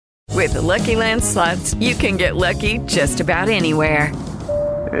With the Lucky Land Slots, you can get lucky just about anywhere.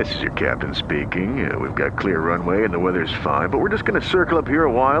 This is your captain speaking. We've got clear runway and the weather's fine, but we're just going to circle up here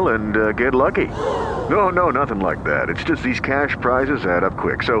a while and get lucky. No, nothing like that. It's just these cash prizes add up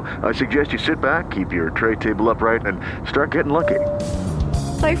quick. So I suggest you sit back, keep your tray table upright, and start getting lucky.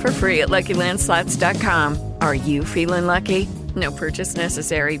 Play for free at LuckyLandSlots.com. Are you feeling lucky? No purchase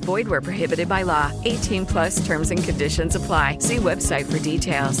necessary. Void where prohibited by law. 18 plus terms and conditions apply. See website for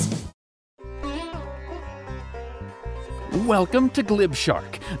details. Welcome to Glib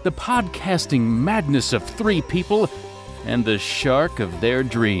Shark, the podcasting madness of three people and the shark of their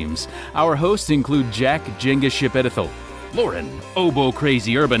dreams. Our hosts include Jack Jenga Shipedithel, Lauren Oboe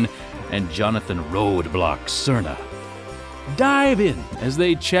Crazy Urban, and Jonathan Roadblock Cerna. Dive in as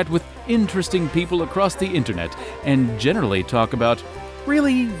they chat with interesting people across the internet and generally talk about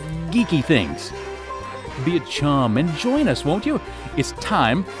really geeky things. Be a chum and join us, won't you? It's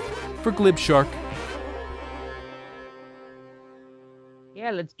time for Glib Shark.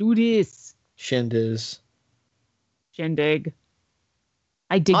 Yeah, let's do this. Shindiz. Shindig.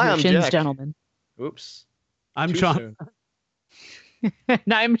 I dig your shins, Jack. Gentlemen. Oops. I'm Too John. soon.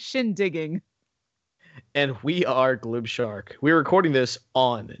 And I'm shindigging. And we are Glib Shark. We're recording this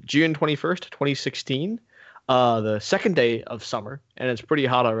on June 21st, 2016, the second day of summer, and it's pretty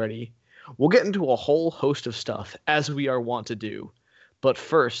hot already. We'll get into a whole host of stuff, as we are wont to do. But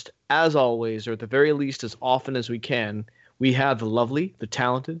first, as always, or at the very least as often as we can, we have the lovely, the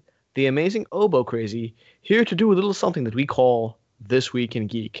talented, the amazing Oboe Crazy here to do a little something that we call This Week in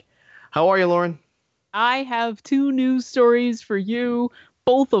Geek. How are you, Lauren? I have two news stories for you,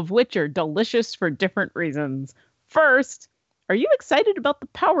 both of which are delicious for different reasons. First, are you excited about the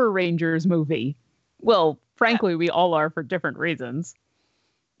Power Rangers movie? Well, frankly, we all are for different reasons.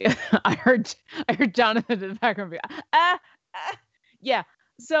 I heard Jonathan in the background. Yeah.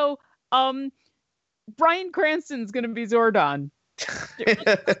 So, Bryan Cranston's going to be Zordon.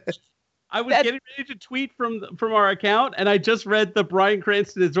 I was getting ready to tweet from our account, and I just read the Bryan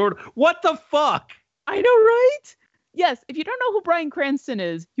Cranston is Zordon. What the fuck? I know, right? Yes, if you don't know who Bryan Cranston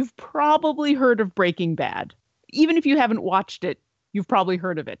is, you've probably heard of Breaking Bad. Even if you haven't watched it, you've probably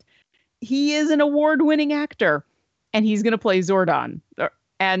heard of it. He is an award-winning actor, and he's going to play Zordon.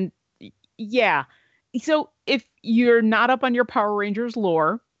 And yeah, so if you're not up on your Power Rangers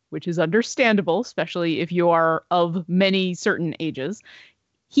lore, which is understandable, especially if you are of many certain ages,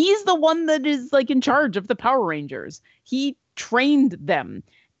 he's the one that is like in charge of the Power Rangers. He trained them.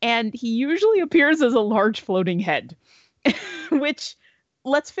 And he usually appears as a large floating head, which,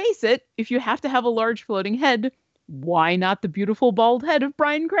 let's face it, if you have to have a large floating head, why not the beautiful bald head of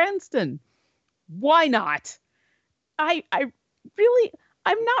Bryan Cranston? Why not? I'm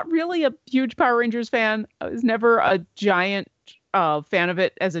not really a huge Power Rangers fan. I was never a giant fan of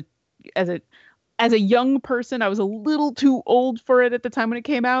it as a young person. I was a little too old for it at the time when it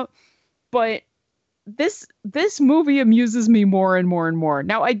came out, but this movie amuses me more and more and more.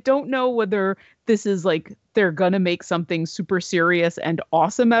 Now, I don't know whether this is like they're going to make something super serious and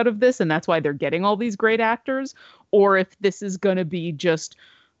awesome out of this, and that's why they're getting all these great actors, or if this is going to be just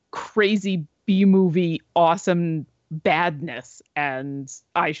crazy B-movie awesome badness, and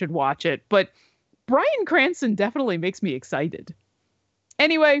I should watch it. But Bryan Cranston definitely makes me excited.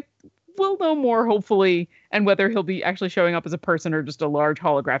 Anyway, we'll know more, hopefully, and whether he'll be actually showing up as a person or just a large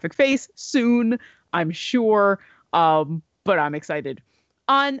holographic face soon, I'm sure, but I'm excited.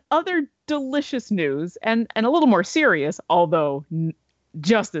 On other delicious news, and a little more serious, although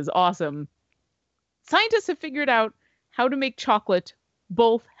just as awesome, scientists have figured out how to make chocolate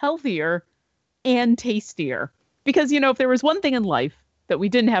both healthier and tastier. Because, if there was one thing in life that we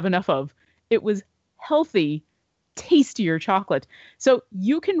didn't have enough of, it was healthy, tastier chocolate. So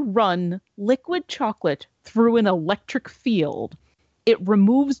you can run liquid chocolate through an electric field. It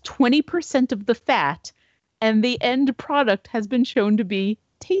removes 20% of the fat, and the end product has been shown to be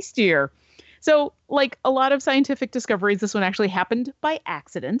tastier. So, like a lot of scientific discoveries, this one actually happened by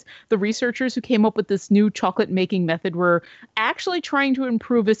accident. The researchers who came up with this new chocolate making method were actually trying to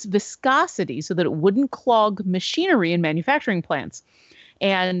improve its viscosity so that it wouldn't clog machinery in manufacturing plants.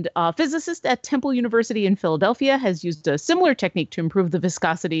 And a physicist at Temple University in Philadelphia has used a similar technique to improve the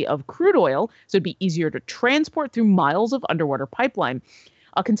viscosity of crude oil, so it'd be easier to transport through miles of underwater pipeline.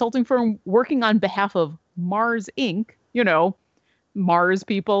 A consulting firm working on behalf of Mars Inc., Mars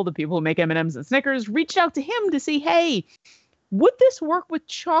people, the people who make M&Ms and Snickers, reached out to him to see, hey, would this work with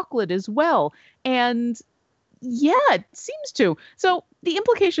chocolate as well? And yeah, it seems to. So the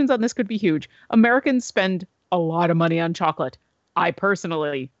implications on this could be huge. Americans spend a lot of money on chocolate. I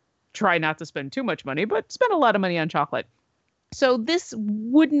personally try not to spend too much money, but spend a lot of money on chocolate. So this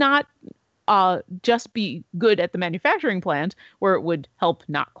would not just be good at the manufacturing plant where it would help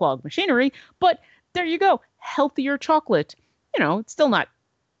not clog machinery, but there you go, healthier chocolate. It's still not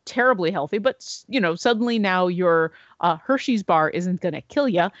terribly healthy, but suddenly now your Hershey's bar isn't going to kill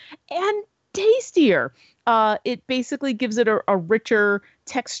you, and tastier. It basically gives it a richer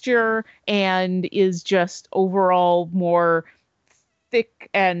texture and is just overall more thick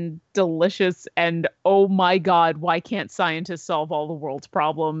and delicious. And oh my God, why can't scientists solve all the world's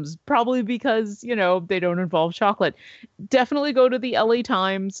problems? Probably because, they don't involve chocolate. Definitely go to the LA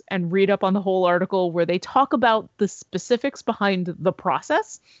Times and read up on the whole article where they talk about the specifics behind the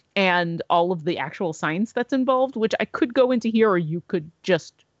process and all of the actual science that's involved, which I could go into here, or you could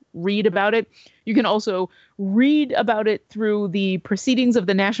just read about it. You can also read about it through the proceedings of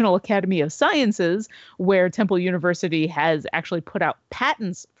the National Academy of Sciences, where Temple University has actually put out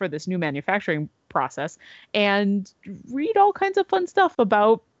patents for this new manufacturing process, and read all kinds of fun stuff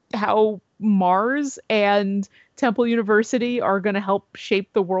about how Mars and Temple University are going to help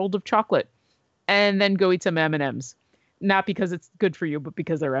shape the world of chocolate. And then go eat some M&Ms. Not because it's good for you, but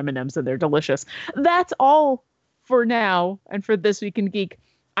because they're M&Ms and they're delicious. That's all for now and for This Week in Geek.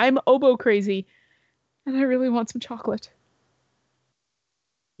 I'm oboe crazy, and I really want some chocolate.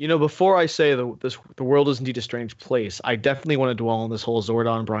 Before I say the world is indeed a strange place, I definitely want to dwell on this whole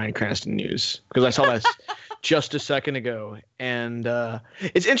Zordon Bryan Cranston news, because I saw that just a second ago. And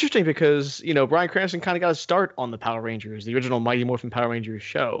it's interesting because, Bryan Cranston kind of got a start on the Power Rangers, the original Mighty Morphin Power Rangers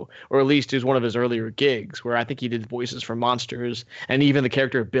show, or at least it was one of his earlier gigs, where I think he did voices for monsters, and even the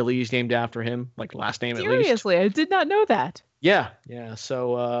character of Billy's named after him, like last name at least. Seriously, I did not know that. Yeah.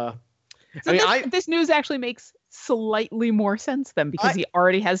 So, this news actually makes slightly more sense then, because he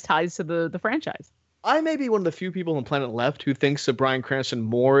already has ties to the franchise. I may be one of the few people on planet left who thinks of Bryan Cranston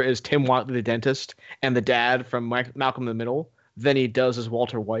more as Tim Watley the dentist and the dad from Malcolm in the Middle than he does as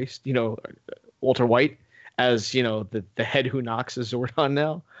Walter White, as, the head who knocks as Zordon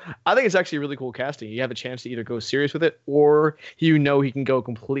now. I think it's actually a really cool casting. You have a chance to either go serious with it, or he can go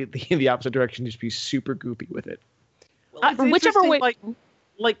completely in the opposite direction, just be super goofy with it. Well, whichever way,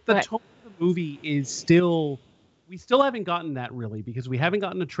 like the tone of the movie is still, we still haven't gotten that really, because we haven't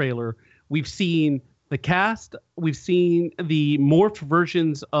gotten a trailer. We've seen the cast, we've seen the morphed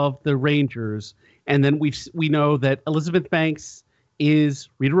versions of the Rangers, and then we know that Elizabeth Banks is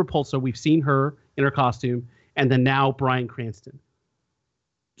Rita Repulsa. We've seen her in her costume, and then now Bryan Cranston.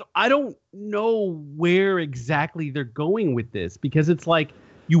 So I don't know where exactly they're going with this, because it's like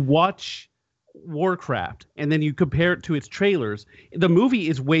you watch Warcraft and then you compare it to its trailers. The movie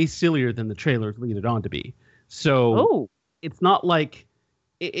is way sillier than the trailers lead it on to be. So it's not like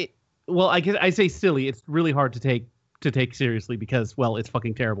it. Well, I say silly. It's really hard to take seriously because, well, it's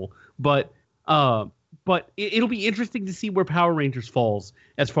fucking terrible. But it'll be interesting to see where Power Rangers falls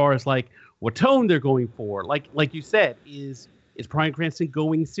as far as like what tone they're going for. Like you said, is Bryan Cranston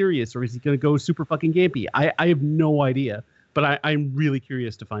going serious, or is he going to go super fucking campy? I have no idea, but I'm really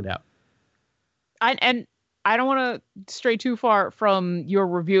curious to find out. And I don't want to stray too far from your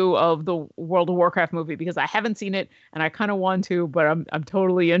review of the World of Warcraft movie, because I haven't seen it and I kind of want to, but I'm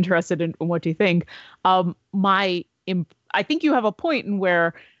totally interested in what you think. I think you have a point in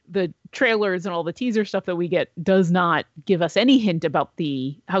where the trailers and all the teaser stuff that we get does not give us any hint about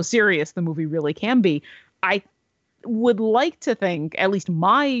how serious the movie really can be. I would like to think, at least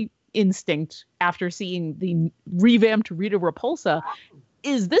my instinct after seeing the revamped Rita Repulsa,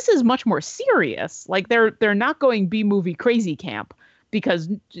 is this is much more serious. Like they're not going B-movie crazy camp, because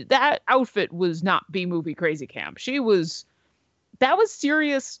that outfit was not B-movie crazy camp. That was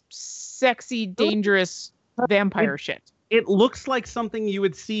serious, sexy, dangerous vampire shit. It looks like something you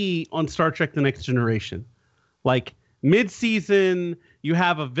would see on Star Trek The Next Generation. Like mid-season, you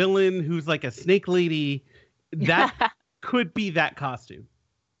have a villain who's like a snake lady. That could be that costume.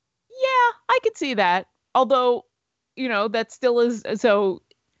 Yeah, I could see that. Although, that still is so.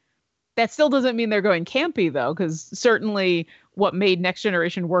 That still doesn't mean they're going campy, though, because certainly what made Next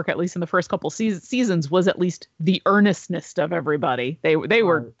Generation work, at least in the first couple seasons, was at least the earnestness of everybody. They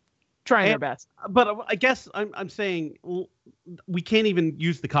were trying their best. But I guess I'm saying we can't even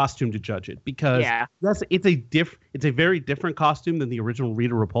use the costume to judge it, because it's a very different costume than the original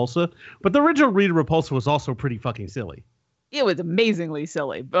Rita Repulsa. But the original Rita Repulsa was also pretty fucking silly. It was amazingly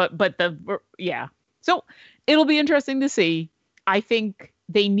silly, but So it'll be interesting to see. I think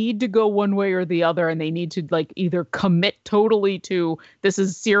they need to go one way or the other, and they need to either commit totally to this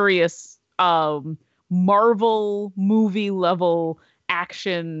is serious Marvel movie level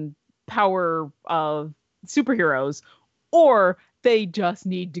action power of superheroes, or they just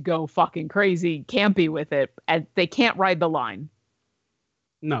need to go fucking crazy, campy with it, and they can't ride the line.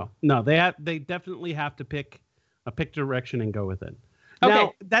 No, they definitely have to pick direction and go with it. Okay.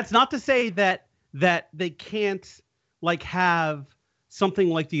 Now, that's not to say that they can't like have something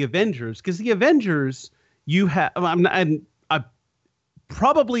like the Avengers, because the Avengers, you have, I'm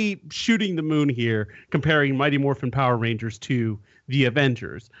probably shooting the moon here comparing Mighty Morphin Power Rangers to the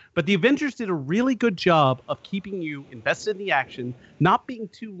Avengers, but the Avengers did a really good job of keeping you invested in the action, not being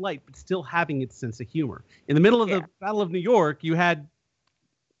too light, but still having its sense of humor. In the middle of the Battle of New York, you had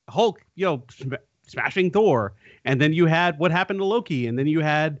Hulk, smashing Thor, and then you had what happened to Loki, and then you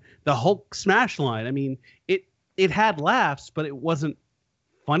had the Hulk smash line. I mean, it had laughs, but it wasn't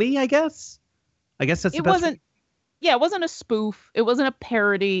funny, I guess. That's the best. It wasn't a spoof. It wasn't a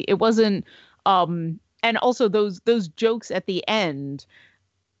parody. It wasn't and also those jokes at the end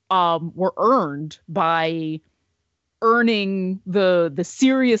were earned by earning the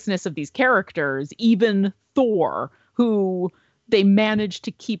seriousness of these characters. Even Thor, who they managed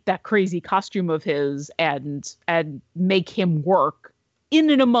to keep that crazy costume of his and make him work in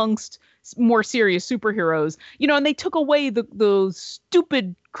and amongst more serious superheroes, and they took away those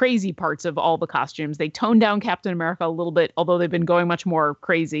stupid crazy parts of all the costumes. They toned down Captain America a little bit, although they've been going much more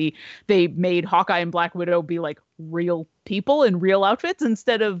crazy. They made Hawkeye and Black Widow be like real people in real outfits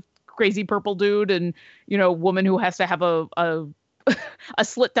instead of crazy purple dude and woman who has to have a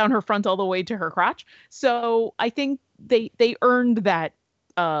slit down her front all the way to her crotch. So I think they earned that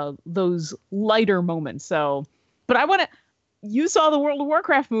those lighter moments. So, but you saw the World of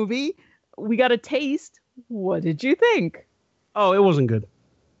Warcraft movie. We got a taste. What did you think? Oh, it wasn't good.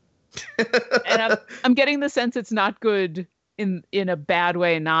 And I'm getting the sense it's not good in a bad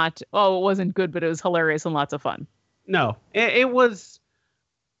way. Not, it wasn't good, but it was hilarious and lots of fun. No, it was.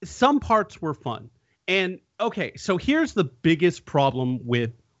 Some parts were fun. And okay, so here's the biggest problem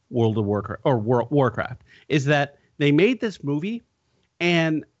with World of Warcraft or Warcraft is that they made this movie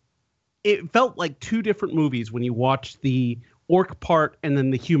and it felt like two different movies when you watch the orc part and then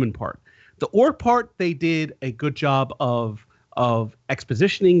the human part. The orc part, they did a good job of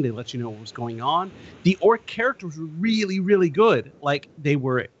expositioning. They let you know what was going on. The orc characters were really, really good. Like, they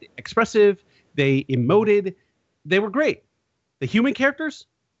were expressive. They emoted. They were great. The human characters,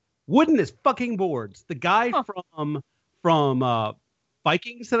 wooden as fucking boards. The guy from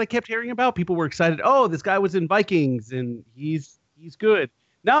Vikings that I kept hearing about, people were excited. Oh, this guy was in Vikings and he's good.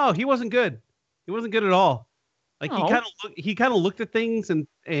 No, he wasn't good. He wasn't good at all. Like, he kind of looked at things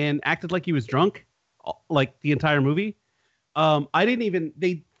and acted like he was drunk, like the entire movie.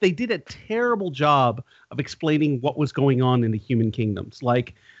 They did a terrible job of explaining what was going on in the human kingdoms.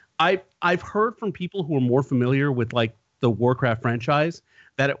 Like, I've heard from people who are more familiar with like the Warcraft franchise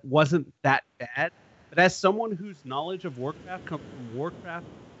that it wasn't that bad. But as someone whose knowledge of Warcraft comes from Warcraft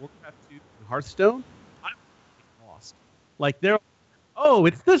 2, and Hearthstone, I'm lost. Like,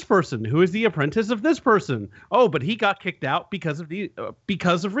 it's this person who is the apprentice of this person. Oh, but he got kicked out because of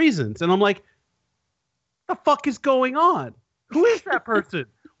reasons. And I'm like, what the fuck is going on? Who is that person?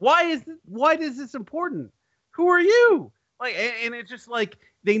 Why is this important? Who are you? Like, and it's just like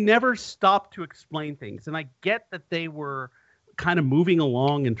they never stopped to explain things. And I get that they were kind of moving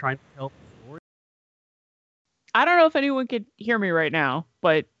along and trying to tell the story. I don't know if anyone could hear me right now,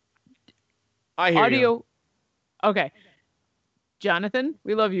 but I hear you. Okay. Jonathan,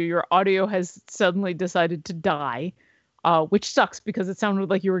 we love you. Your audio has suddenly decided to die, which sucks because it sounded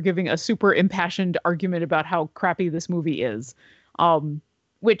like you were giving a super impassioned argument about how crappy this movie is,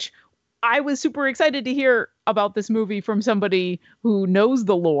 which I was super excited to hear about this movie from somebody who knows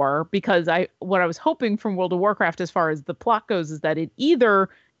the lore, because what I was hoping from World of Warcraft as far as the plot goes is that it either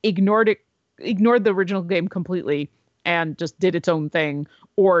ignored the original game completely and just did its own thing,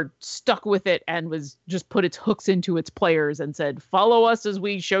 or stuck with it and was just put its hooks into its players and said, follow us as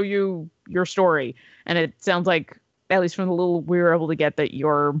we show you your story. And it sounds like, at least from the little we were able to get, that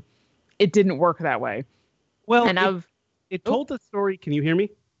it didn't work that way. Well, and it told the story. Can you hear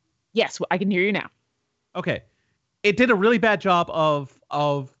me? Yes, I can hear you now. Okay. It did a really bad job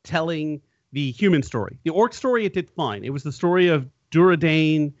of telling the human story. The orc story, it did fine. It was the story of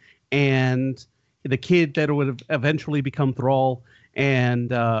Duradane and the kid that would eventually become Thrall.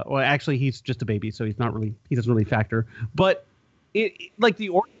 And actually, he's just a baby, so he doesn't really factor. But like the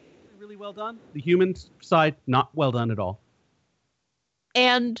orc, really well done. The human side, not well done at all.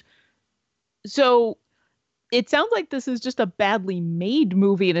 And so it sounds like this is just a badly made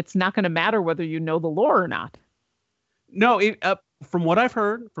movie, and it's not going to matter whether you know the lore or not. No, from what I've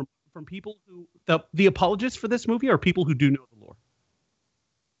heard from people who the apologists for this movie are people who do know the lore.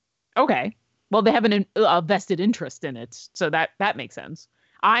 Okay. Well, they have a vested interest in it, so that makes sense.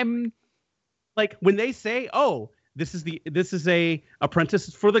 I'm like when they say, "Oh, this is a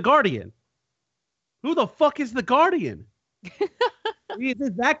apprentice for the Guardian." Who the fuck is the Guardian?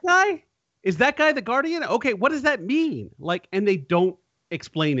 Is that guy? Is that guy the Guardian? Okay, what does that mean? Like, and they don't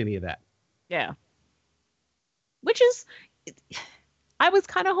explain any of that. Yeah. Which is, I was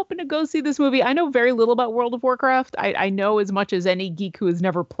kind of hoping to go see this movie. I know very little about World of Warcraft. I know as much as any geek who has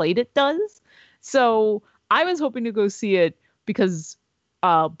never played it does. So I was hoping to go see it because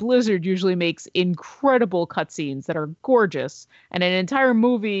Blizzard usually makes incredible cutscenes that are gorgeous, and an entire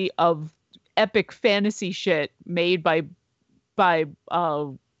movie of epic fantasy shit made by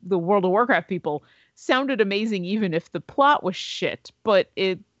the World of Warcraft people sounded amazing, even if the plot was shit. But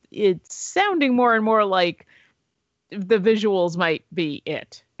it's sounding more and more like the visuals might be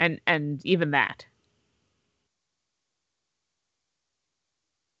it, and even that.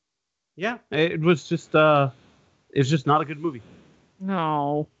 Yeah, it was just it's just not a good movie.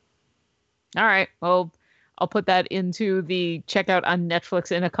 No. All right. Well, I'll put that into the checkout on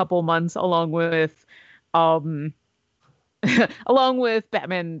Netflix in a couple months, along with along with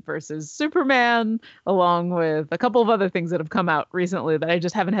Batman versus Superman, along with a couple of other things that have come out recently that I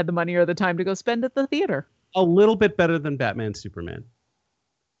just haven't had the money or the time to go spend at the theater. A little bit better than Batman Superman.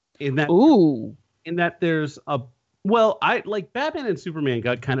 In that there's I like Batman and Superman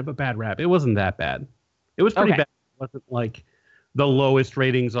got kind of a bad rap. It wasn't that bad. It was pretty bad. It wasn't like the lowest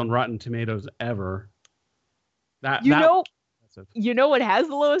ratings on Rotten Tomatoes ever. You know what has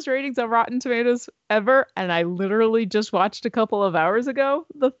the lowest ratings on Rotten Tomatoes ever? And I literally just watched a couple of hours ago.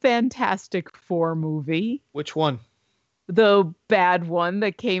 The Fantastic Four movie. Which one? The bad one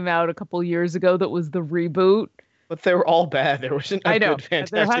that came out a couple years ago that was the reboot. But they were all bad. There wasn't a good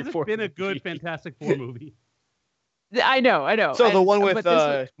Fantastic Four. There hasn't been a good Fantastic Four movie. I know. So the one with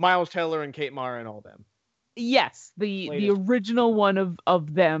Miles Teller and Kate Mara and all them. Yes, the original one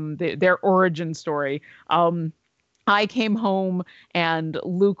of them, their origin story. I came home and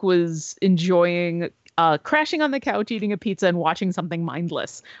Luke was enjoying crashing on the couch, eating a pizza, and watching something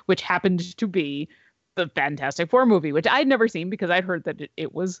mindless, which happened to be the Fantastic Four movie, which I'd never seen because I'd heard that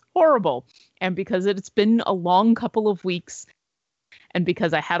it was horrible. And because it's been a long couple of weeks, and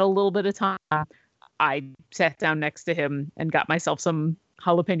because I had a little bit of time, I sat down next to him and got myself some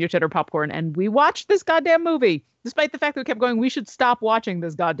jalapeno cheddar popcorn, and we watched this goddamn movie, despite the fact that we kept going, we should stop watching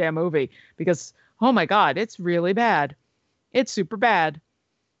this goddamn movie because, oh my God, it's really bad. It's super bad.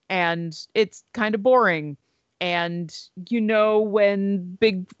 And it's kind of boring. And, when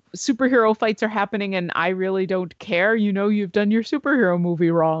big superhero fights are happening and I really don't care, you've done your superhero movie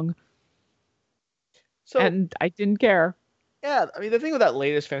wrong. And I didn't care. Yeah, I mean, the thing with that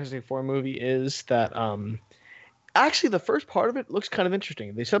latest Fantastic Four movie is that actually the first part of it looks kind of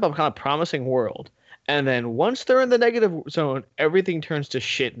interesting. They set up a kind of promising world. And then once they're in the negative zone, everything turns to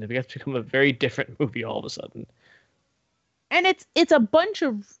shit and it begins to become a very different movie all of a sudden. And it's a bunch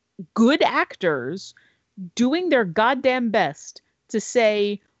of good actors doing their goddamn best to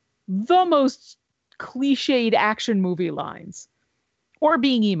say the most cliched action movie lines. Or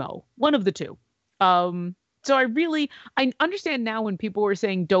being emo. One of the two. So I understand now when people were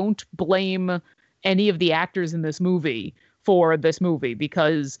saying don't blame any of the actors in this movie for this movie,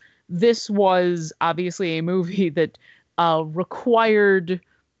 because this was obviously a movie that required,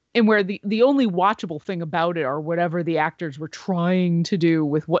 and where the only watchable thing about it are whatever the actors were trying to do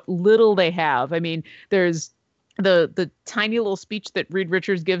with what little they have. I mean, there's the tiny little speech that Reed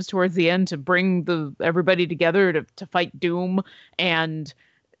Richards gives towards the end to bring everybody together to fight Doom, and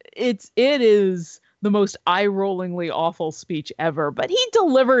it is the most eye-rollingly awful speech ever, but he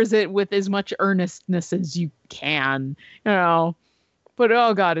delivers it with as much earnestness as you can, But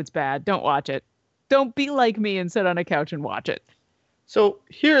oh God, it's bad. Don't watch it. Don't be like me and sit on a couch and watch it. So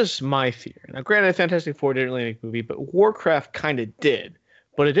here's my theory. Now, granted, Fantastic Four didn't really make a movie, but Warcraft kind of did.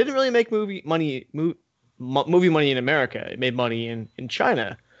 But it didn't really make movie money in America. It made money in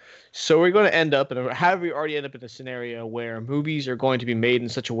China. So we're going to end up, and have we already end up in a scenario where movies are going to be made in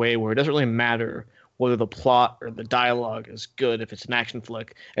such a way where it doesn't really matter whether the plot or the dialogue is good if it's an action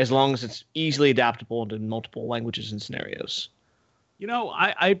flick, as long as it's easily adaptable into multiple languages and scenarios.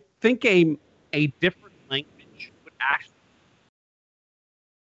 I think a different language would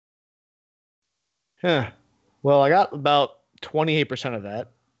actually. Well, I got about 28% of that.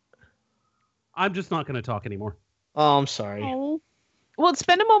 I'm just not going to talk anymore. Oh, I'm sorry. Oh. Well,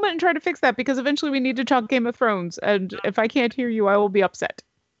 spend a moment and try to fix that, because eventually we need to talk Game of Thrones, and if I can't hear you, I will be upset.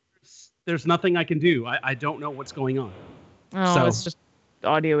 There's nothing I can do. I don't know what's going on. Oh, it's just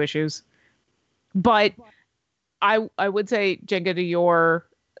audio issues. But I would say, Jenga, to your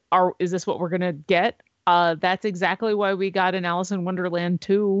is this what we're gonna get? That's exactly why we got an Alice in Wonderland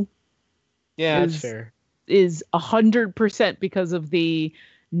 2. Yeah, that's fair. Is 100% because of the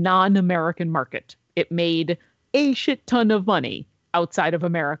non-American market. It made a shit ton of money outside of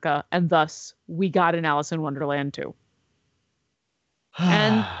America, and thus we got an Alice in Wonderland 2.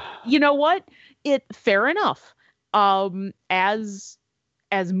 And you know what? Fair enough. As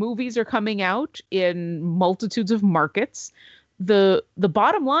movies are coming out in multitudes of markets, the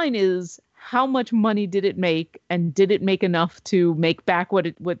bottom line is, how much money did it make, and did it make enough to make back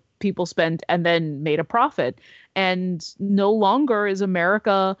what people spent and then made a profit? And no longer is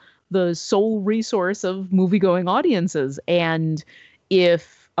America the sole resource of movie-going audiences. And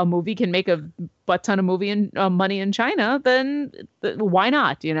if a movie can make a butt ton of money in China, then why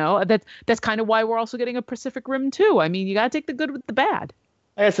not? You know, that's kind of why we're also getting a Pacific Rim 2. I mean, you got to take the good with the bad.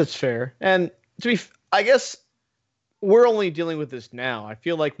 I guess that's fair. And I guess we're only dealing with this now. I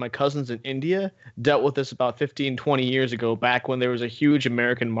feel like my cousins in India dealt with this about 15, 20 years ago, back when there was a huge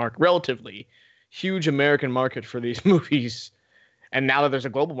American market, relatively huge American market for these movies. And now that there's a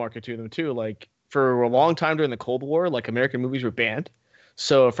global market to them too, like for a long time during the Cold War, like American movies were banned.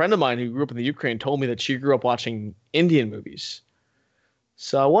 So a friend of mine who grew up in the Ukraine told me that she grew up watching Indian movies.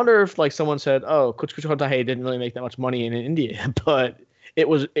 So I wonder if like someone said, "Oh, Kuch Kuch Hota Hai didn't really make that much money in India, but it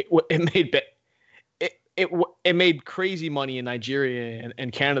made crazy money in Nigeria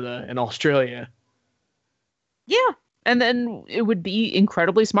and Canada and Australia." Yeah. And then it would be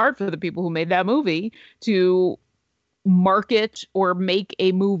incredibly smart for the people who made that movie to market or make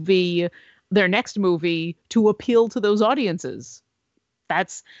a movie, their next movie, to appeal to those audiences.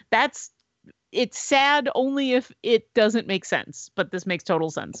 It's sad only if it doesn't make sense, but this makes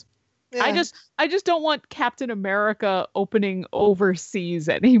total sense. Yeah. I just don't want Captain America opening overseas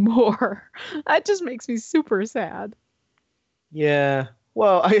anymore. That just makes me super sad. Yeah.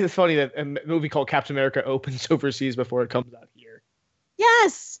 Well, I think it's funny that a movie called Captain America opens overseas before it comes out here.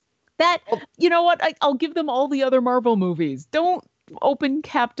 Yes. You know what? I'll give them all the other Marvel movies. Don't open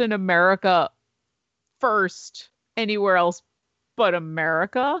Captain America first anywhere else but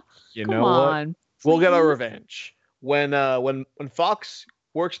America. Come on. We'll get our revenge. When Fox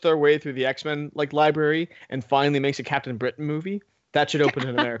works their way through the X-Men library and finally makes a Captain Britain movie, that should open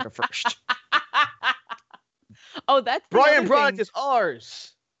in America first. Oh, that's Brian Broderick is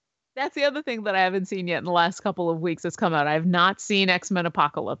ours. That's the other thing that I haven't seen yet in the last couple of weeks that's come out. I have not seen X-Men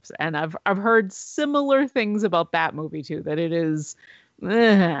Apocalypse, and I've heard similar things about that movie too. That it is,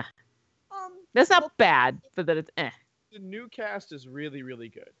 that's not bad, but that it's The new cast is really, really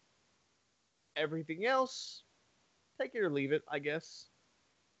good. Everything else, take it or leave it, I guess.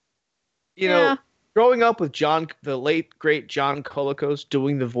 You know, growing up with the late great John Colicos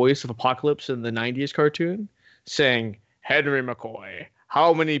doing the voice of Apocalypse in the 90s cartoon, saying, "Henry McCoy,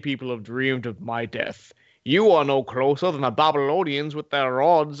 how many people have dreamed of my death? You are no closer than the Babylonians with their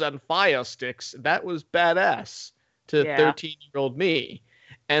rods and fire sticks." That was badass to 13-year-old me.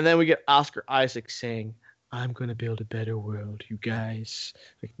 And then we get Oscar Isaac saying, "I'm going to build a better world, you guys."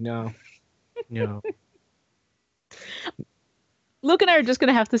 Like, no. Luke and I are just going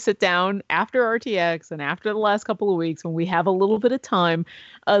to have to sit down after RTX and after the last couple of weeks when we have a little bit of time,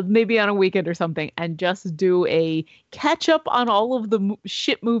 maybe on a weekend or something, and just do a catch up on all of the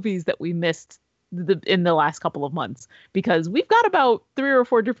shit movies that we missed in the last couple of months. Because we've got about 3 or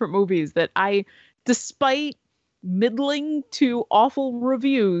 4 different movies that despite middling to awful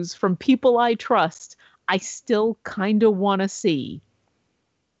reviews from people I trust, I still kind of want to see.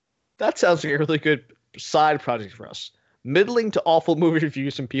 That sounds like a really good side project for us. Middling to awful movie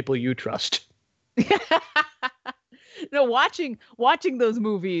reviews from people you trust. No, watching those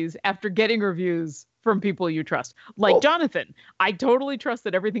movies after getting reviews from people you trust. Like Jonathan, I totally trust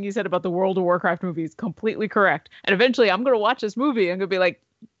that everything he said about the World of Warcraft movie is completely correct. And eventually I'm going to watch this movie and I'm going to be like,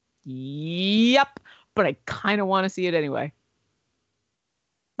 yep, but I kind of want to see it anyway.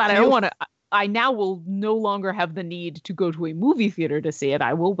 But I don't want to. I now will no longer have the need to go to a movie theater to see it.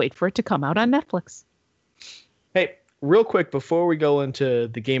 I will wait for it to come out on Netflix. Hey, real quick, before we go into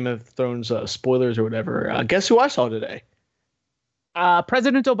the Game of Thrones spoilers or whatever, guess who I saw today?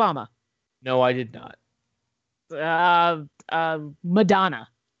 President Obama. No, I did not. Madonna.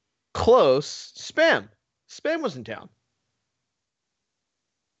 Close. Spam. Spam was in town.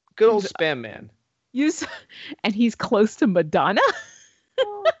 Good old Spam man. And he's close to Madonna?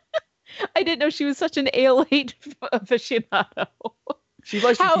 I didn't know she was such an Ale-8 aficionado. She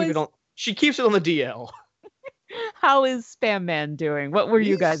likes to keep it on. She keeps it on the DL. How is Spam Man doing? What were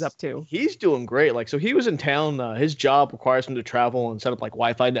you guys up to? He's doing great. So he was in town. His job requires him to travel and set up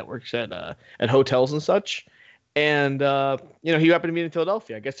Wi-Fi networks at hotels and such. And he happened to be in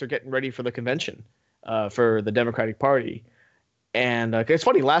Philadelphia. I guess they're getting ready for the convention for the Democratic Party. And it's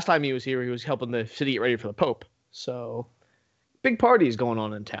funny, last time he was here, he was helping the city get ready for the Pope. So big parties going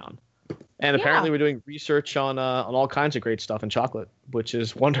on in town. And apparently we're doing research on all kinds of great stuff in chocolate, which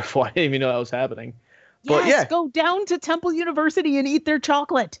is wonderful. I didn't even know that was happening. But yes, go down to Temple University and eat their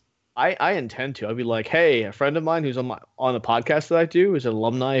chocolate. I intend to. I'd be like, hey, a friend of mine who's on the podcast that I do is an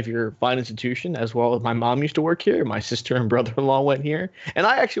alumni of your fine institution, as well as my mom used to work here. My sister and brother-in-law went here. And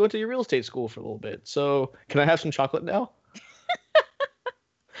I actually went to your real estate school for a little bit. So can I have some chocolate now?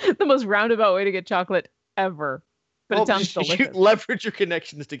 The most roundabout way to get chocolate ever. But it sounds delicious. You leverage your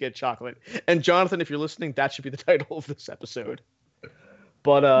connections to get chocolate. And Jonathan, if you're listening, that should be the title of this episode.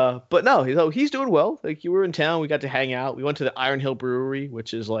 But no, he's doing well. Like, you were in town, we got to hang out. We went to the Iron Hill Brewery,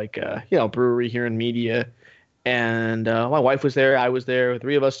 which is like brewery here in Media. And my wife was there, I was there. The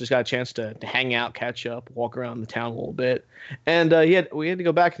three of us just got a chance to hang out, catch up, walk around the town a little bit. And we had to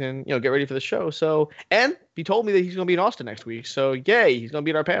go back and get ready for the show. So, and he told me that he's going to be in Austin next week. So yay, he's going to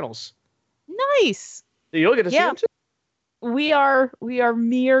be in our panels. Nice. You'll get to see him too. We are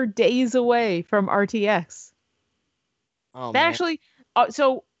mere days away from RTX. Oh, man. Actually,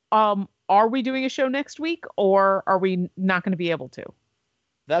 are we doing a show next week, or are we not going to be able to?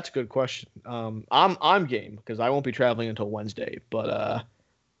 That's a good question. I'm game because I won't be traveling until Wednesday, but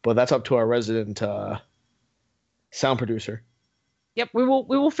that's up to our resident sound producer. Yep, we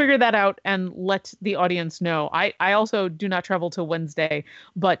will figure that out and let the audience know. I also do not travel till Wednesday,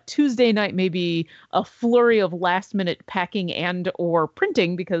 but Tuesday night may be a flurry of last minute packing and or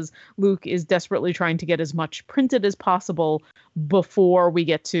printing, because Luke is desperately trying to get as much printed as possible before we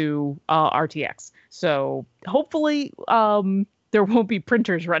get to RTX. So hopefully there won't be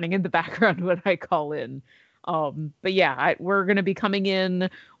printers running in the background when I call in. But yeah, we're going to be coming in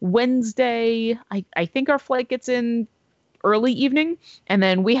Wednesday. I think our flight gets in early evening, and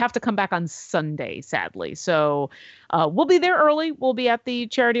then we have to come back on Sunday, sadly. So we'll be there early. We'll be at the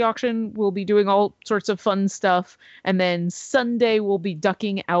charity auction. We'll be doing all sorts of fun stuff. And then Sunday we'll be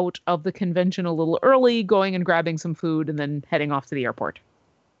ducking out of the convention a little early, going and grabbing some food, and then heading off to the airport.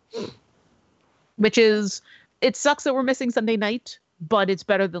 It sucks that we're missing Sunday night, but it's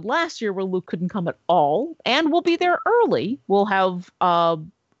better than last year where Luke couldn't come at all. And we'll be there early. We'll have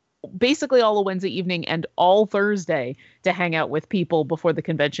basically all of Wednesday evening and all Thursday to hang out with people before the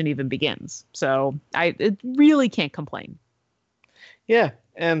convention even begins. So I really can't complain. Yeah.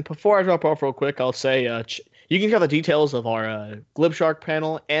 And before I drop off real quick, I'll say you can get the details of our Glib Shark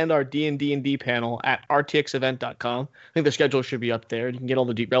panel and our D&D panel at rtxevent.com. I think the schedule should be up there. You can get all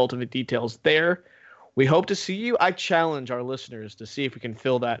the relative details there. We hope to see you. I challenge our listeners to see if we can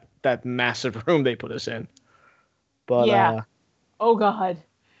fill that massive room they put us in. But yeah. Oh God.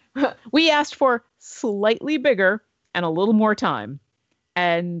 We asked for slightly bigger and a little more time,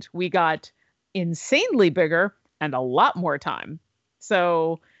 and we got insanely bigger and a lot more time.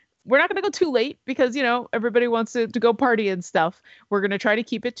 So we're not going to go too late because, everybody wants to go party and stuff. We're going to try to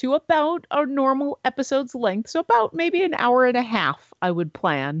keep it to about our normal episode's length. So about maybe an hour and a half, I would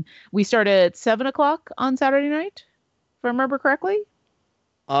plan. We start at 7:00 on Saturday night, if I remember correctly.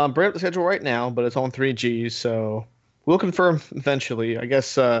 Bring up the schedule right now, but it's on 3Gs, so we'll confirm eventually. I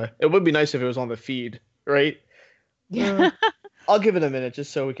guess it would be nice if it was on the feed, right? Yeah. I'll give it a minute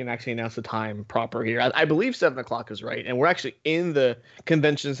just so we can actually announce the time proper here. I believe 7:00 is right, and we're actually in the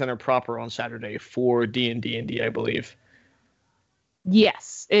convention center proper on Saturday for D&D, I believe.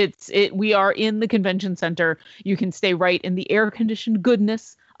 Yes, we are in the convention center. You can stay right in the air-conditioned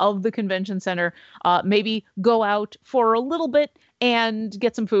goodness of the convention center. Maybe go out for a little bit and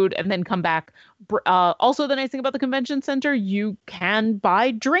get some food and then come back. Also, the nice thing about the convention center, you can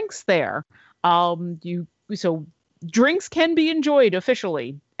buy drinks there. So drinks can be enjoyed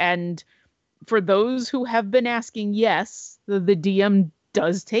officially. And for those who have been asking, yes, the DM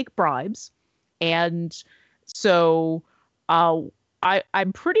does take bribes. And so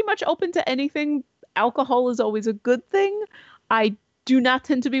I'm pretty much open to anything. Alcohol is always a good thing. I do not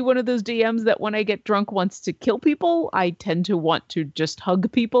tend to be one of those DMs that when I get drunk wants to kill people. I tend to want to just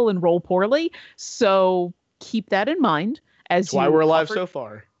hug people and roll poorly. So keep that in mind. That's why we're alive so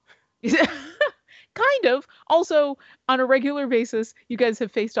far. Kind of. Also, on a regular basis, you guys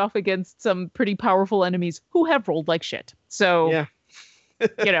have faced off against some pretty powerful enemies who have rolled like shit. So,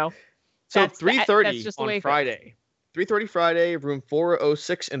 yeah. So 3:30 on Friday. 3:30 Friday, room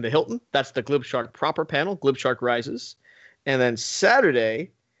 406 in the Hilton. That's the Glib Shark proper panel, Glib Shark Rises. And then Saturday,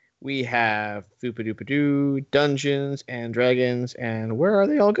 we have Foopadoopadoo, Dungeons and Dragons, and where are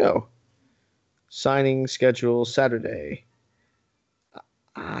they all go? Signing schedule Saturday.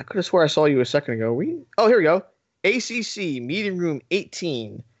 I could have swore I saw you a second ago. Oh, here we go. ACC Meeting Room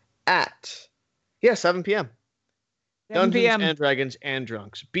 18 at 7 p.m. 7 Dungeons p.m. and Dragons and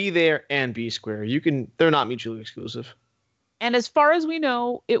Drunks. Be there and be square. They're not mutually exclusive. And as far as we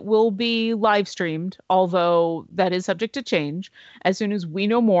know, it will be live streamed, although that is subject to change. As soon as we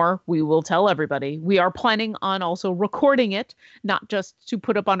know more, we will tell everybody. We are planning on also recording it, not just to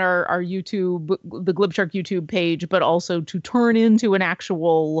put up on our YouTube, the Glib Shark YouTube page, but also to turn into an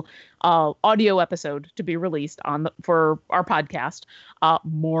actual audio episode to be released for our podcast.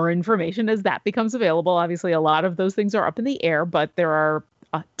 More information as that becomes available. Obviously, a lot of those things are up in the air, but there are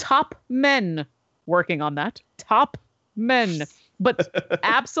top men working on that. Top men. But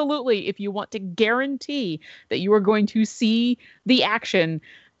absolutely, if you want to guarantee that you are going to see the action,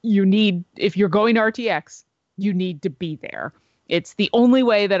 if you're going to RTX, you need to be there. It's the only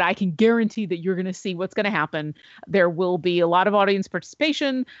way that I can guarantee that you're going to see what's going to happen. There will be a lot of audience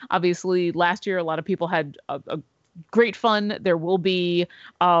participation. Obviously, last year, a lot of people had a great fun. There will be,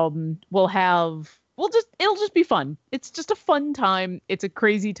 it'll just be fun. It's just a fun time. It's a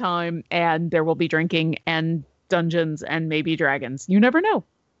crazy time, and there will be drinking and Dungeons and maybe dragons. You never know.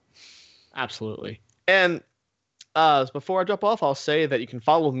 Absolutely. And before I drop off, I'll say that you can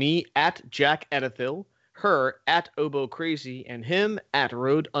follow me at Jack Edithil, her at Obo Crazy, and him at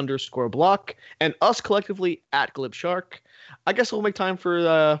Road_Block, and us collectively at Glib Shark. I guess we'll make time for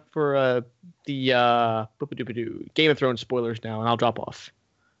the Game of Thrones spoilers now, and I'll drop off.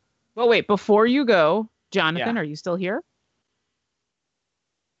 Well, wait, before you go, Jonathan, Are you still here?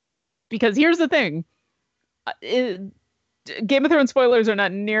 Because here's the thing. Game of Thrones spoilers are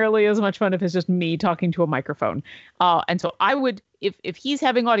not nearly as much fun if it's just me talking to a microphone. And so I would, if he's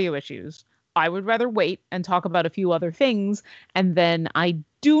having audio issues, I would rather wait and talk about a few other things. And then I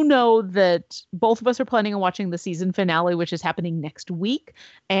do know that both of us are planning on watching the season finale, which is happening next week.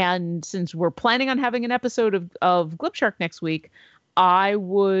 And since we're planning on having an episode of Glib Shark next week, I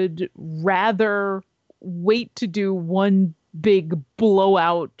would rather wait to do one big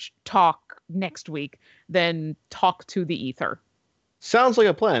blowout talk next week than talk to the ether. Sounds like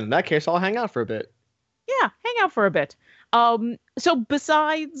a plan. In that case, I'll hang out for a bit. Yeah, hang out for a bit. So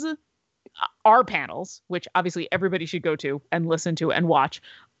besides our panels, which obviously everybody should go to and listen to and watch,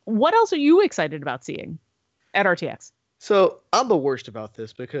 what else are you excited about seeing at RTX? So I'm the worst about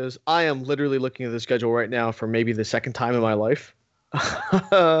this because I am literally looking at the schedule right now for maybe the second time in my life.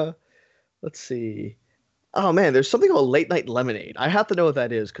 Let's see. Oh man, there's something called Late Night Lemonade. I have to know what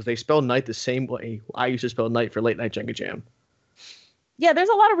that is because they spell night the same way I used to spell night for Late Night Jenga Jam. Yeah, there's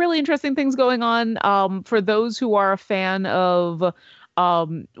a lot of really interesting things going on. For those who are a fan of,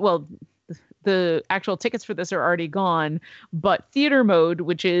 the actual tickets for this are already gone, but Theater Mode,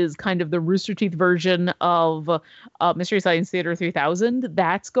 which is kind of the Rooster Teeth version of Mystery Science Theater 3000,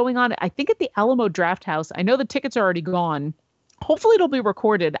 that's going on, I think, at the Alamo Draft House. I know the tickets are already gone. Hopefully it'll be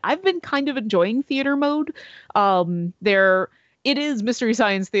recorded. I've been kind of enjoying Theater Mode. It is Mystery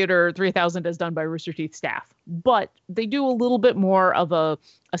Science Theater 3000 as done by Rooster Teeth staff, but they do a little bit more of a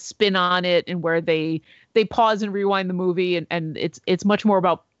spin on it, and where they pause and rewind the movie, and it's much more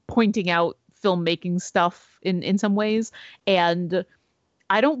about pointing out filmmaking stuff in some ways. And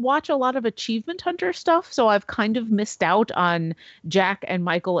I don't watch a lot of Achievement Hunter stuff, so I've kind of missed out on Jack and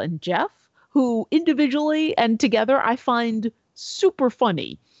Michael and Jeff, who individually and together I find super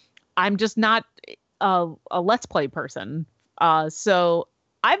funny. I'm just not a Let's Play person. So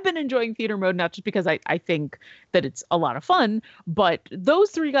I've been enjoying Theater Mode, not just because I think that it's a lot of fun, but those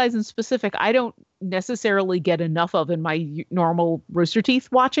three guys in specific, I don't necessarily get enough of in my normal Rooster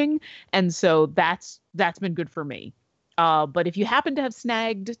Teeth watching. And so that's been good for me. But if you happen to have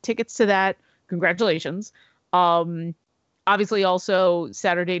snagged tickets to that, congratulations. Obviously also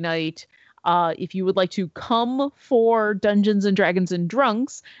Saturday night, if you would like to come for Dungeons and Dragons and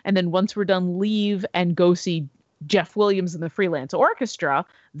Drunks, and then once we're done, leave and go see Jeff Williams and the Freelance Orchestra,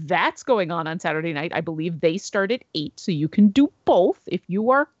 that's going on Saturday night. I believe they start at 8, so you can do both if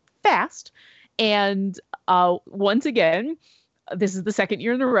you are fast. And once again, this is the second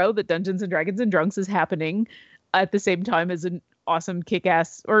year in a row that Dungeons and Dragons and Drunks is happening at the same time as an awesome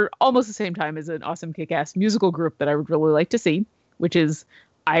kick-ass, or almost the same time as an awesome kick-ass musical group that I would really like to see, which is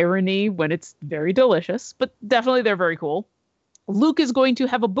irony when it's very delicious, but definitely they're very cool. Luke is going to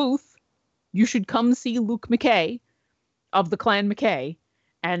have a booth. You should come see Luke McKay of the Clan McKay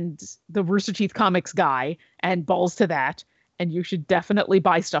and the Rooster Teeth Comics guy, and balls to that. And you should definitely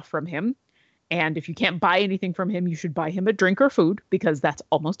buy stuff from him. And if you can't buy anything from him, you should buy him a drink or food, because that's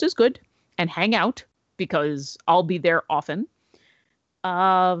almost as good. And hang out, because I'll be there often.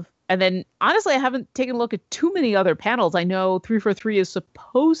 And And then, honestly, I haven't taken a look at too many other panels. I know 343 is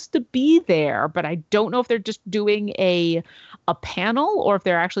supposed to be there, but I don't know if they're just doing a panel or if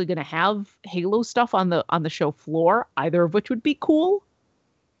they're actually going to have Halo stuff on the show floor, either of which would be cool.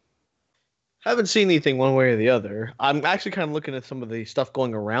 Haven't seen anything one way or the other. I'm actually kind of looking at some of the stuff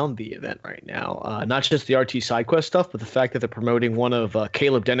going around the event right now. Not just the RT SideQuest stuff, but the fact that they're promoting one of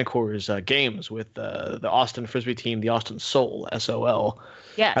Caleb Denicor's games with the Austin Frisbee team, the Austin Soul, SOL.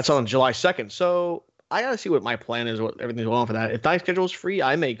 Yes. That's on July 2nd. So I got to see what my plan is, what everything's going on for that. If my schedule is free,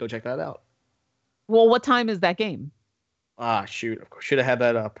 I may go check that out. Well, what time is that game? Shoot. Of course, should have had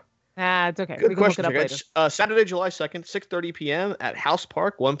that up. It's okay. Good we can question. look it up later. Saturday, July 2nd, 6:30 p.m. at House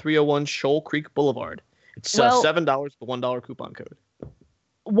Park, 1301 Shoal Creek Boulevard. It's $7 with a $1 coupon code.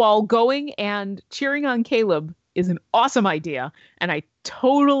 While going and cheering on Caleb is an awesome idea, and I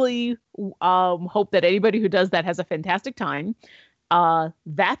totally hope that anybody who does that has a fantastic time.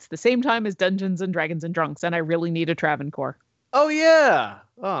 That's the same time as Dungeons and Dragons and Drunks, and I really need a Travancore. Oh, yeah.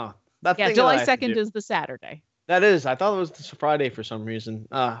 Oh, that thing July that I have to 2nd do. is the Saturday. That is. I thought it was this Friday for some reason.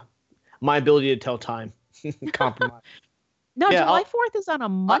 My ability to tell time. Compromise. No, Yeah, July 4th is on a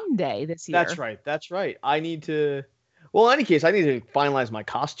Monday this year. That's right. I need to... Well, in any case, I need to finalize my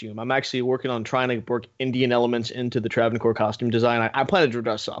costume. I'm actually working on trying to work Indian elements into the Travancore costume design. I plan to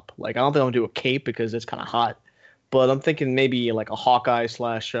dress up. Like, I don't think I'm going to do a cape because it's kind of hot. But I'm thinking maybe like a Hawkeye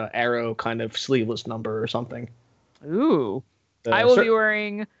 / Arrow kind of sleeveless number or something. Ooh. I will be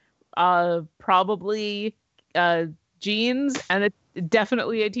wearing probably jeans and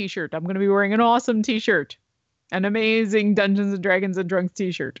definitely a t-shirt. I'm going to be wearing an awesome t-shirt. An amazing Dungeons and Dragons and Drunks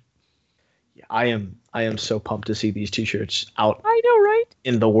t-shirt. Yeah, I am so pumped to see these t-shirts out. I know, right?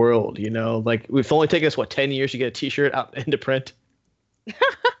 In the world, you know, like we've only taken us 10 years to get a t-shirt out into print.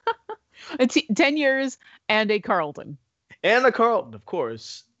 It's 10 years and a Carlton. And a Carlton, of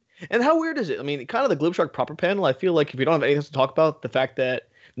course. And how weird is it? I mean, kind of the Glib Shark proper panel, I feel like if we don't have anything to talk about, the fact that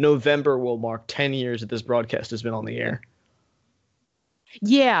November will mark 10 years that this broadcast has been on the air.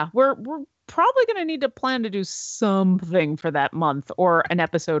 Yeah, we're probably going to need to plan to do something for that month or an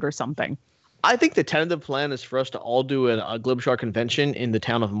episode or something. I think the tentative plan is for us to all do a Glib Shark convention in the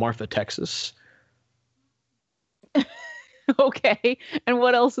town of Martha, Texas. Okay. And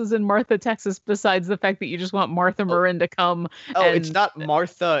what else is in Martha, Texas, besides the fact that you just want Martha Marin to come? It's not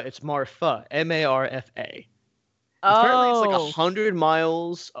Martha. It's Marfa. Marfa. Oh. Apparently it's like 100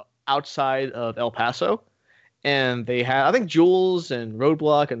 miles outside of El Paso. And they have, I think Jules and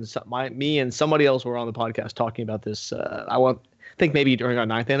Roadblock and me and somebody else were on the podcast talking about this. I think maybe during our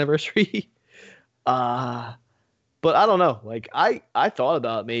 9th anniversary. But I don't know. Like I thought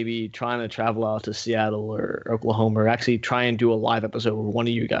about maybe trying to travel out to Seattle or Oklahoma or actually try and do a live episode with one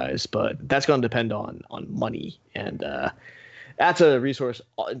of you guys. But that's going to depend on money. And that's a resource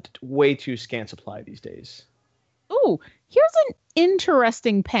way too scant supply these days. Ooh, here's an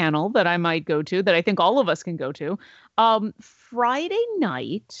interesting panel that I might go to that I think all of us can go to. Friday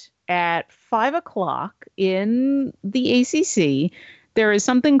night at 5:00 in the ACC, there is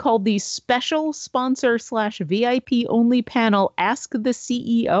something called the special sponsor / VIP only panel, Ask the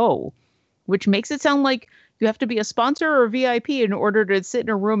CEO, which makes it sound like you have to be a sponsor or a VIP in order to sit in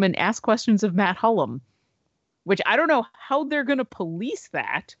a room and ask questions of Matt Hullum, which I don't know how they're going to police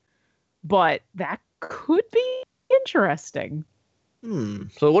that, but that could be interesting.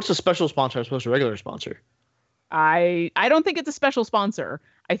 So what's a special sponsor as opposed to a regular sponsor? I don't think it's a special sponsor.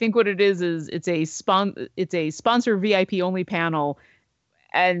 I think what it is it's a sponsor VIP only panel,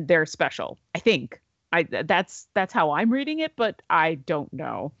 and they're special. I think that's how I'm reading it, but I don't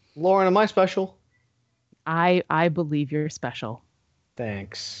know. Lauren, am I special? I believe you're special.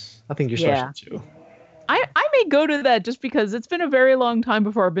 Thanks. I think you're special too. I may go to that just because it's been a very long time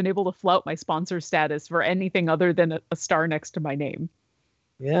before I've been able to flout my sponsor status for anything other than a star next to my name.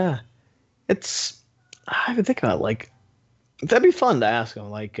 Yeah. I've been thinking about that'd be fun to ask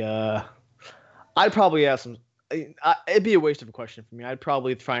them. I'd probably ask them. It'd be a waste of a question for me. I'd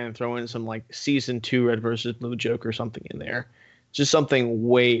probably try and throw in some season 2 Red versus Blue joke or something in there. Just something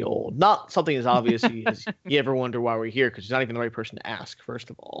way old. Not something as obvious as you ever wonder why we're here, because you're not even the right person to ask, first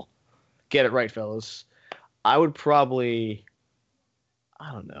of all. Get it right, fellas. I would probably,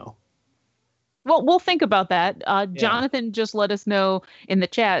 I don't know. Well, we'll think about that. Jonathan just let us know in the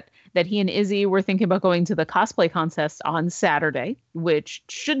chat that he and Izzy were thinking about going to the cosplay contest on Saturday, which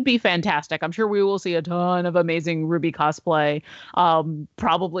should be fantastic. I'm sure we will see a ton of amazing Ruby cosplay.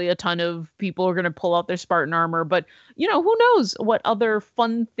 Probably a ton of people are going to pull out their Spartan armor, but who knows what other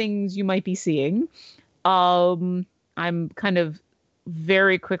fun things you might be seeing. I'm kind of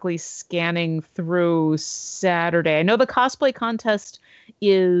very quickly scanning through Saturday. I know the cosplay contest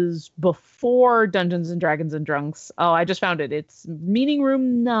is before Dungeons and Dragons and Drunks. Oh, I just found it. It's Meeting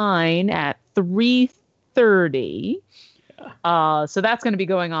Room 9 at 3:30. So that's going to be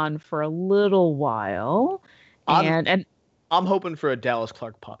going on for a little while. And I'm hoping for a Dallas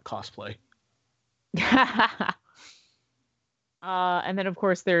Clark cosplay. And then, of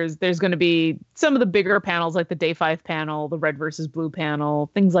course, there's going to be some of the bigger panels, like the Day 5 panel, the Red versus Blue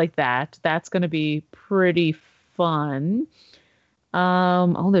panel, things like that. That's going to be pretty fun.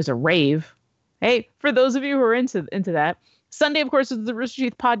 There's a rave. Hey, for those of you who are into that, Sunday, of course, is the Rooster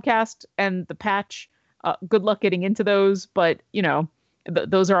Teeth podcast and the patch. Good luck getting into those, but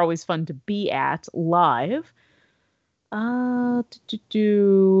those are always fun to be at live. I'm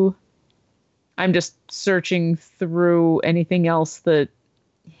just searching through anything else that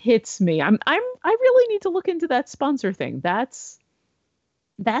hits me. I really need to look into that sponsor thing. That's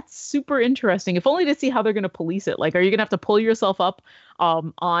super interesting. If only to see how they're going to police it. Like, are you going to have to pull yourself up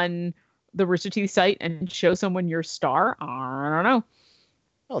on the Rooster Teeth site and show someone your star? I don't know.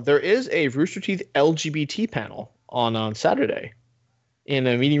 Oh, there is a Rooster Teeth LGBT panel on Saturday in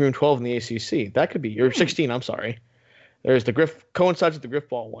Meeting Room 12 in the ACC. That could be, or 16, I'm sorry. There's the coincides with the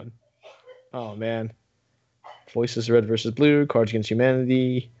Griffball one. Oh, man. Voices Red versus Blue, Cards Against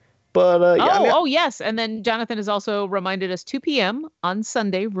Humanity. But, yes. And then Jonathan has also reminded us 2 p.m. on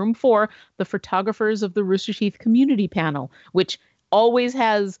Sunday, room 4, the Photographers of the Rooster Teeth Community Panel, which always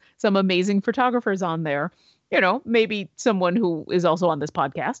has some amazing photographers on there. Maybe someone who is also on this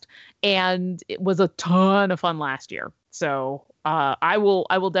podcast. And it was a ton of fun last year. So I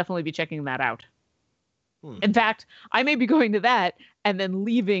will definitely be checking that out. In fact, I may be going to that and then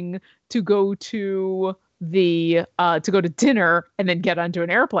leaving to go to dinner and then get onto an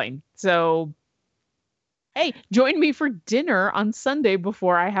airplane. So, hey, join me for dinner on Sunday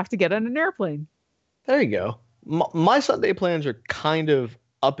before I have to get on an airplane. There you go. My Sunday plans are kind of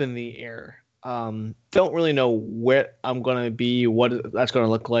up in the air. Don't really know where I'm going to be, what that's going to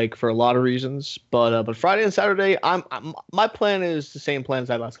look like for a lot of reasons. But Friday and Saturday, my plan is the same plan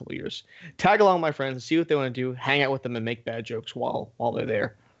as I had last couple of years. Tag along my friends, see what they want to do, hang out with them, and make bad jokes while they're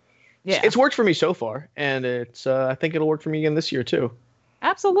there. Yeah, it's worked for me so far, and it's I think it'll work for me again this year too.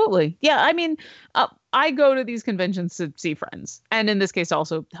 Absolutely. Yeah, I mean, I go to these conventions to see friends, and in this case,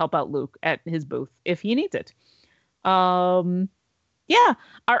 also help out Luke at his booth if he needs it. Yeah.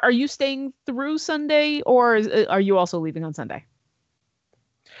 Are you staying through Sunday, or are you also leaving on Sunday?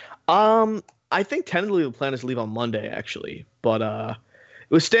 I think tentatively the plan is to leave on Monday, actually. But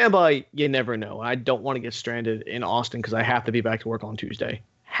with standby, you never know. I don't want to get stranded in Austin because I have to be back to work on Tuesday.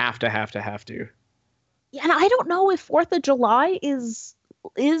 Have to. Yeah, and I don't know if 4th of July is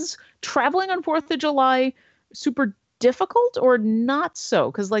traveling on 4th of July super difficult or not so.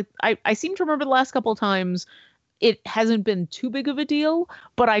 Because I seem to remember the last couple of times it hasn't been too big of a deal,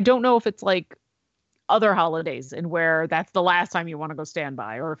 but I don't know if it's like other holidays and where that's the last time you want to go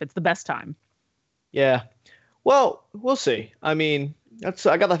standby or if it's the best time. Yeah. Well, we'll see. I mean,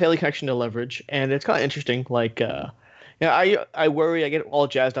 I got the family connection to leverage, and it's kind of interesting. Like, I worry, I get all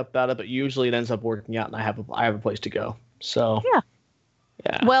jazzed up about it, but usually it ends up working out and I have a place to go. So,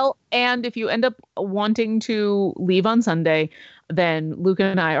 yeah. Well, and if you end up wanting to leave on Sunday, then Luke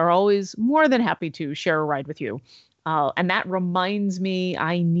and I are always more than happy to share a ride with you. And that reminds me,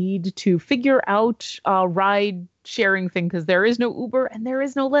 I need to figure out a ride sharing thing because there is no Uber and there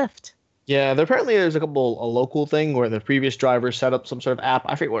is no Lyft. Yeah, there's a local thing where the previous driver set up some sort of app.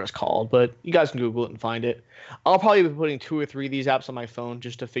 I forget what it's called, but you guys can Google it and find it. I'll probably be putting 2 or 3 of these apps on my phone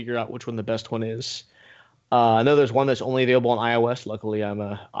just to figure out which one the best one is. I know there's one that's only available on iOS. Luckily, I'm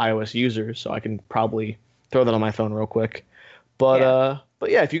a iOS user, so I can probably throw that on my phone real quick. But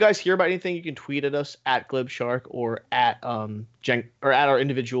yeah, if you guys hear about anything, you can tweet at us at Glib Shark or at our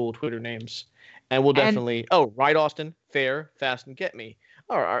individual Twitter names, and we'll definitely. Ride Austin, fair, fast, and get me.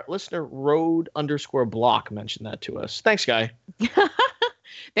 Our listener Road_block mentioned that to us. Thanks, guy.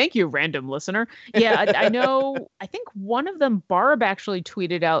 Thank you, random listener. Yeah, I know. I think one of them, Barb, actually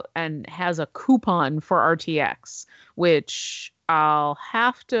tweeted out and has a coupon for RTX, which I'll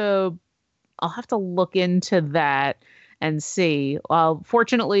have to look into that and see.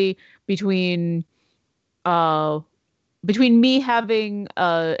 Fortunately, between me having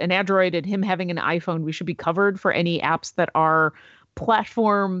an Android and him having an iPhone, we should be covered for any apps that are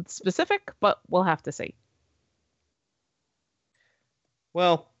platform specific, but we'll have to see.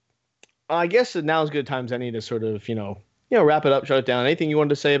 Well, I guess now is good time as any to sort of, wrap it up, shut it down. Anything you wanted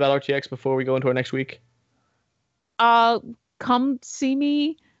to say about RTX before we go into our next week? Come see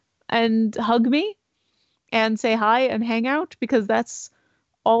me and hug me. and say hi and hang out, because that's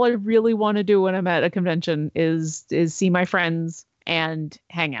all I really want to do when I'm at a convention is see my friends and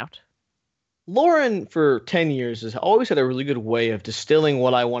hang out. Lauren, for 10 years, has always had a really good way of distilling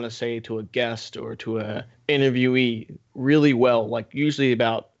what I want to say to a guest or to a interviewee really well, like usually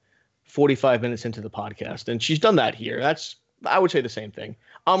about 45 minutes into the podcast. And she's done that here. I would say the same thing.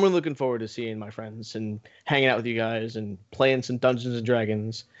 I'm really looking forward to seeing my friends and hanging out with you guys and playing some Dungeons and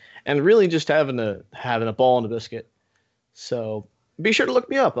Dragons and really just having a ball and a biscuit. So be sure to look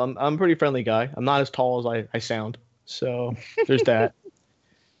me up. I'm a pretty friendly guy. I'm not as tall as I sound. So there's that.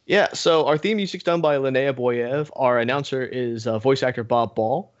 Yeah, so our theme music's done by Linnea Boyev. Our announcer is voice actor Bob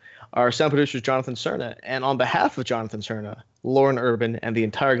Ball. Our sound producer is Jonathan Cerna. And on behalf of Jonathan Cerna, Lauren Urban, and the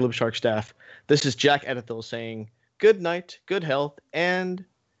entire Glib Shark staff, this is Jack Edithil saying good night, good health, and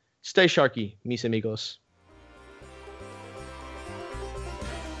stay sharky, mis amigos.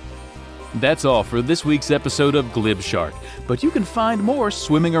 That's all for this week's episode of Glib Shark, but you can find more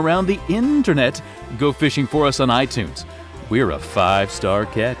swimming around the internet. Go fishing for us on iTunes. We're a 5-star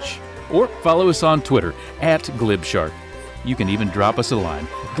catch. Or follow us on Twitter @GlibShark. You can even drop us a line,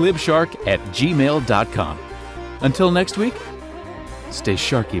 glibshark@gmail.com. Until next week, stay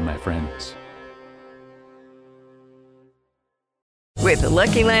sharky, my friends. With the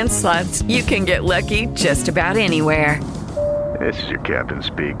Lucky Land Slots, you can get lucky just about anywhere. This is your captain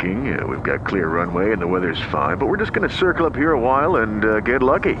speaking. We've got clear runway and the weather's fine, but we're just going to circle up here a while and get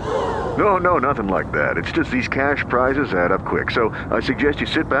lucky. No, nothing like that. It's just these cash prizes add up quick. So I suggest you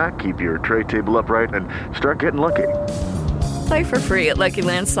sit back, keep your tray table upright, and start getting lucky. Play for free at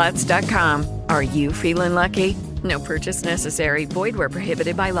LuckyLandSlots.com. Are you feeling lucky? No purchase necessary. Void where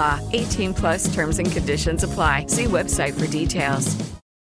prohibited by law. 18+ terms and conditions apply. See website for details.